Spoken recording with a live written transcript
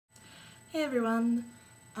Hey everyone!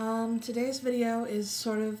 Today's video is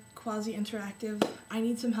sort of quasi-interactive. I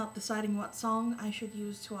need some help deciding what song I should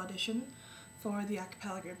use to audition for the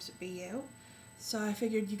acapella groups at BU. So I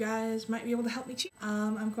figured you guys might be able to help me choose.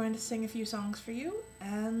 I'm going to sing a few songs for you,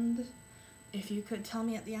 and if you could tell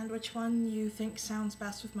me at the end which one you think sounds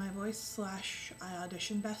best with my voice / I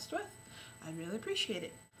audition best with, I'd really appreciate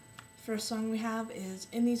it. First song we have is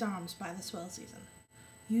In These Arms by the Swell Season.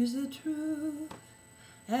 Use the truth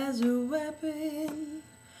as a weapon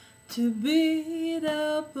to beat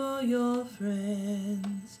up all your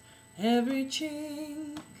friends. Every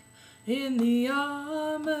chink in the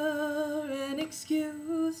armor, an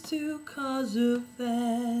excuse to cause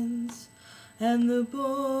offense. And the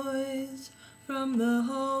boys from the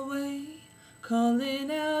hallway calling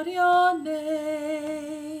out your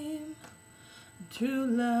name. True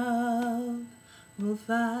love will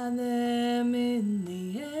find them in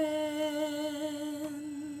the end.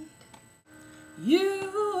 You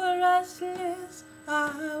were restless,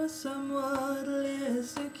 I was somewhat less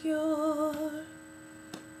secure.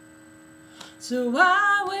 So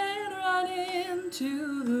I went right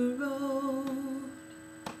into the road.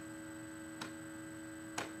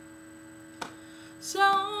 So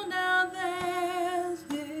now there's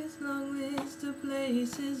this long list of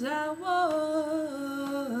places I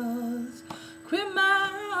was. Quit my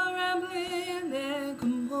rambling and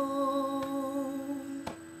come home.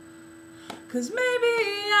 'Cause maybe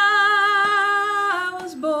I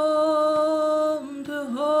was born to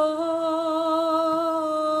hold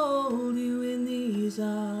you in these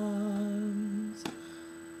arms.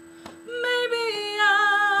 Maybe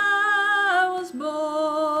I was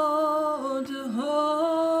born to hold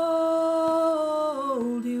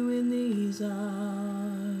you in these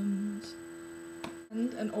arms.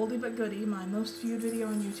 And an oldie but goodie, my most viewed video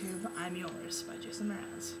on YouTube, I'm Yours by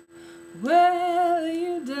Mraz. Well,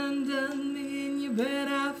 you done me and you bet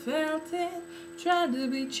I felt it. Tried to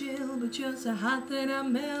be chill, but you're so hot that I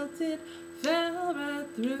melted. Fell right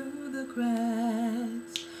through the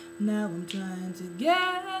cracks. Now I'm trying to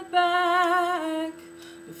get back.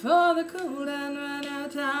 Before the cool down run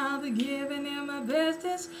out, I'll be giving it my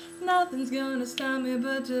bestest. Nothing's gonna stop me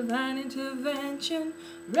but divine intervention.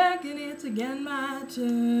 Reckon it's again my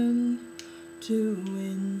turn to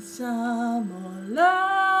win some or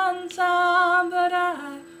learn some, but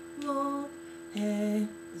I won't hesitate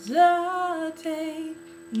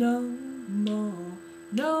no more,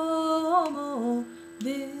 no more.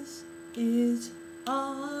 This is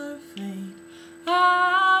our fate.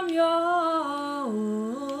 I'm yours.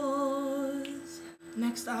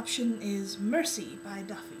 Next option is Mercy by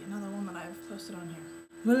Duffy, another one that I've posted on here.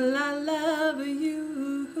 Well, I love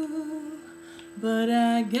you, but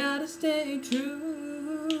I gotta stay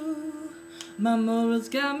true. My morals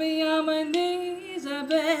got me on my knees. I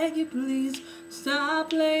beg you, please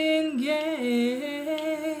stop playing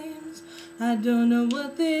games. I don't know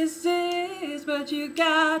what this is, but you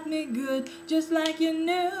got me good, just like you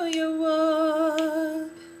knew you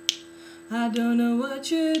would. I don't know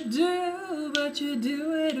what you do, but you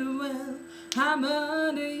do it well. I'm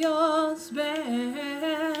under your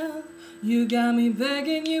spell. You got me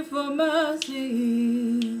begging you for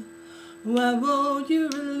mercy. Why won't you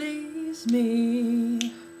release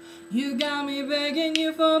me? You got me begging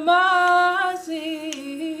you for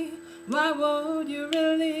mercy. Why won't you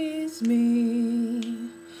release me?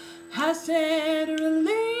 I said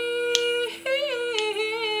release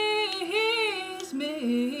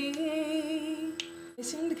me. I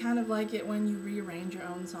seem to kind of like it when you rearrange your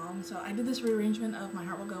own song, so I did this rearrangement of My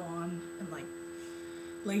Heart Will Go On in like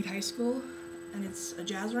late high school, and it's a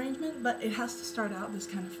jazz arrangement, but it has to start out this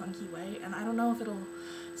kind of funky way, and I don't know if it'll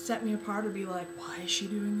set me apart or be like, why is she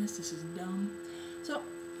doing this? This is dumb. So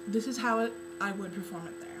this is how I would perform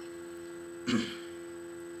it there.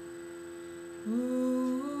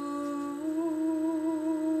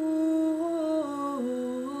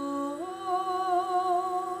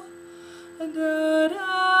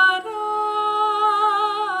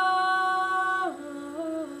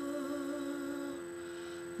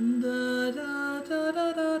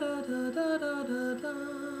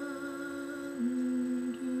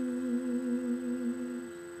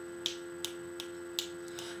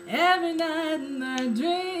 Every night in my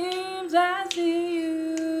dreams I see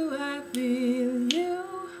you, I feel you.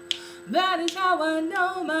 That is how I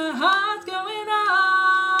know my heart's going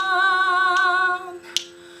on.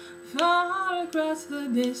 Far across the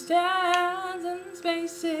distance and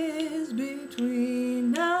spaces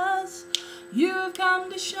between us, you've come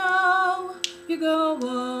to show you go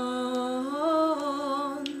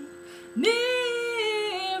on.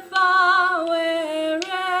 Near, far,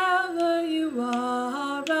 wherever you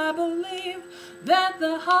are, I believe that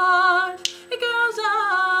the heart, it goes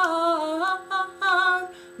on.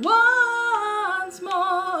 Once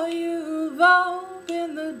more you've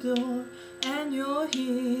opened the door, and you're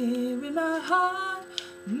here in my heart.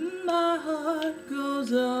 My heart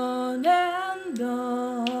goes on and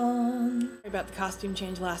on. Sorry about the costume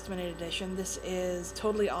change, last minute edition. This is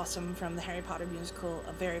Totally Awesome from the Harry Potter musical,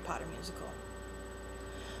 A Very Potter Musical.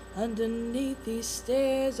 Underneath these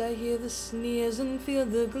stairs I hear the sneers and feel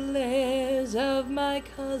the glares of my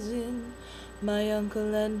cousin, my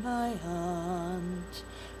uncle and my aunt.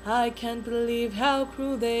 I can't believe how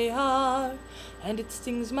cruel they are, and it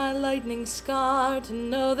stings my lightning scar to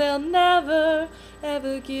know they'll never,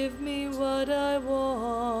 ever give me what I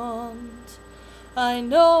want. I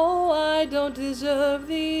know I don't deserve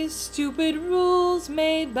these stupid rules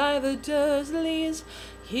made by the Dursleys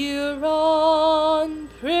here on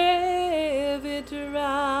Privet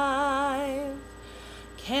Drive.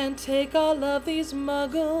 Can't take all of these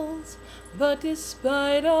muggles, but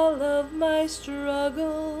despite all of my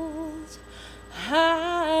struggles,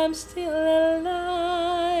 I'm still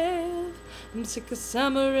alive. I'm sick of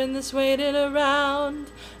summer and this waiting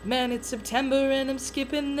around. Man, it's September and I'm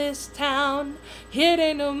skipping this town. It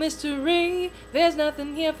ain't no mystery, there's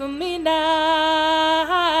nothing here for me now.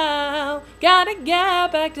 Gotta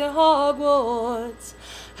get back to Hogwarts,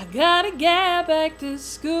 I gotta get back to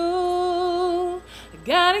school. I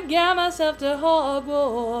gotta get myself to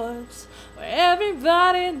Hogwarts, where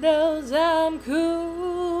everybody knows I'm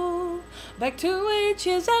cool. Back to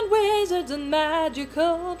witches and wizards and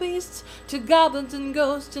magical beasts, to goblins and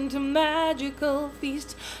ghosts and to magical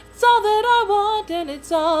feast. It's all that I want and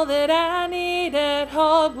it's all that I need at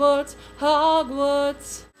Hogwarts,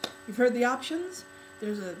 Hogwarts. You've heard the options.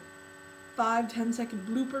 There's a 5-10 second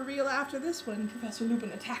blooper reel after this when Professor Lupin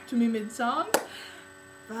attacked me mid-song.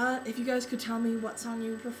 But if you guys could tell me what song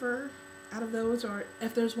you prefer out of those, or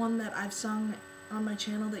if there's one that I've sung on my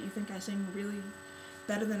channel that you think I sing really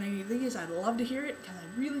better than any of these, I'd love to hear it because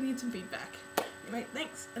I really need some feedback. Anyway,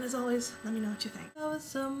 thanks, and as always, let me know what you think. I was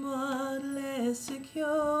somewhat less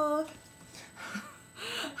secure.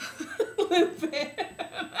 Lupin.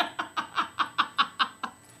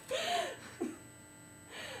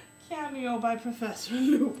 Cameo by Professor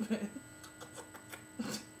Lupin.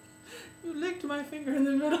 You licked my finger in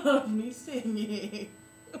the middle of me singing.